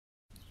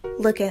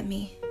Look at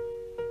me.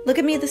 Look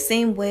at me the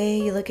same way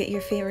you look at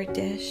your favorite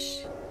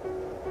dish.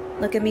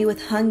 Look at me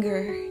with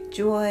hunger,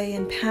 joy,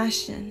 and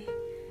passion.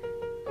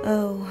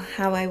 Oh,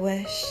 how I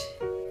wish.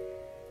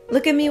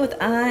 Look at me with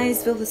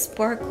eyes filled with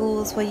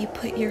sparkles while you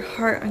put your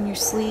heart on your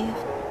sleeve.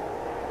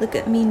 Look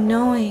at me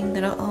knowing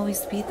that I'll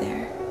always be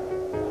there.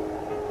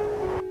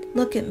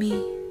 Look at me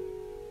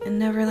and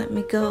never let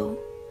me go,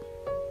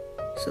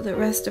 so the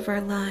rest of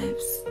our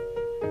lives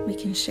we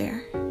can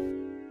share.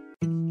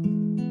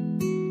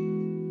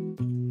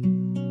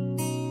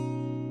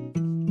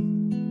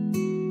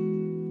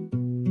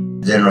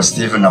 General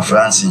Stephen na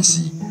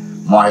Francis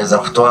mwaheza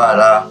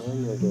kutwara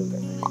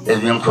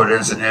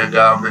ebinkorense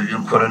negambe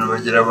ebinkorano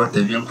bagira bata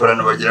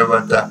ebinkorano bagira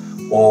bata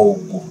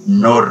ogu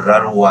norra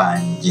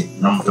rwanjye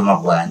n'umutima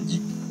gwanjye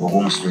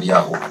ogu musuri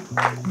yaho.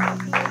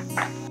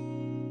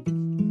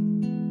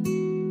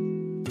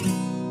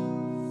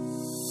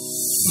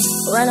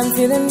 When I'm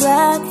feeling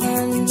black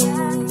and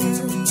blue,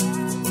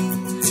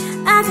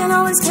 I can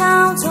always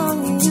count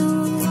on you.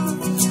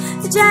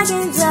 Jack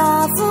and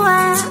Jack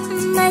for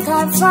make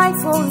I fight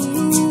for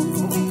you.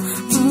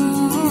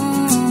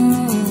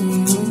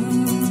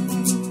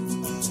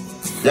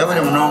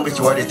 Yabere munongo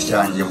kiwaliti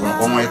cyanjye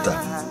kuko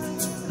mweta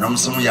no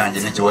musumu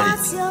yanjye ne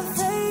kiwaliti.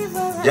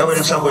 Yabere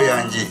nshaho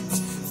yanjye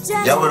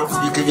yabere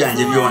kubika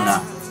byanjye byona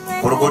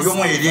urugo ryo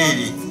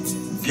mwiriri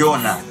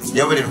byona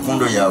yabere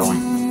rukundo yawe.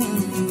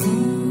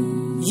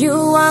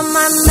 You are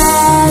my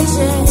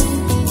magic.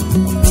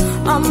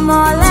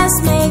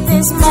 Let's make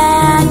this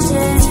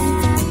magic.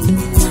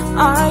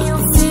 Are you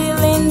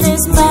feeling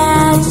this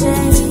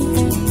magic?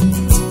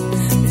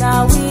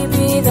 Now we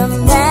be the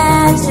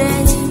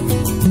magic.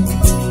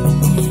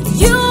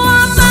 You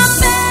are my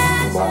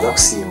magic.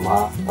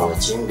 Bagakusima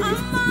abakimbi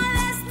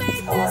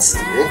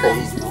abasibire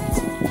kayitu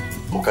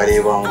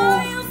mukareba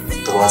ngo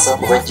tubasa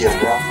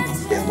kubagirira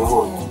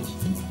embuho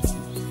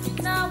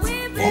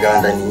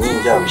inganda ni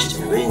nyingi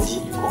abishikira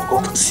bindi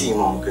konko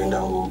kusima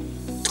mukenda ngo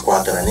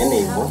twatarane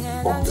nebo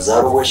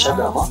omuzaro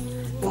shagama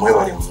nimwe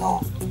bari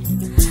muno.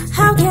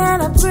 How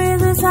can I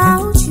breathe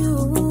without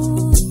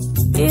you?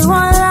 You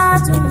are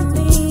light to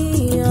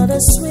me, you're the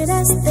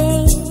sweetest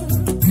thing.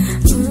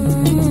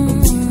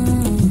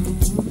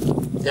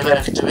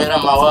 Yabara kitubera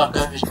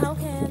mawaka bi.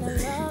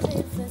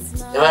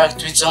 Yabara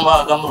kitwitsa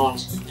mawaka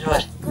murungi.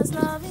 Yabara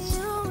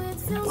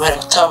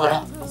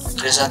kutabara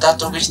presa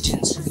tato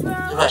bistinze.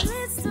 Yabara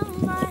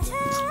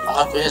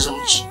akakweza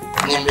muchi.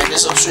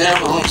 Nimbelezo kushwera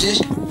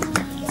murungi.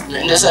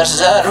 Mendeza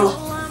zaro.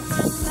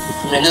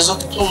 Mendezo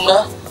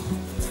kutunga.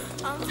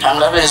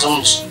 Angabeza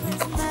muchi.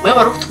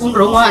 Wewe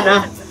rukutukundira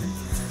umwana.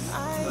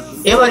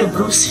 Yabari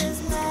Bruce.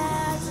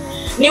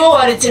 Niwo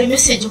waretera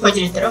message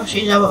ukagiretera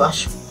abashije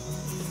ababasha.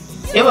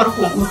 Yabari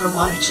ukundira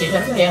umwana cira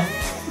baya.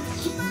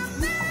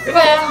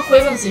 Baya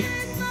kwebaze.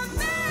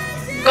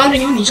 Kandi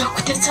nyoni nja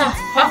kutetsa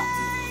ha.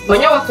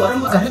 Banya batwara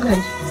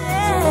magaraganye.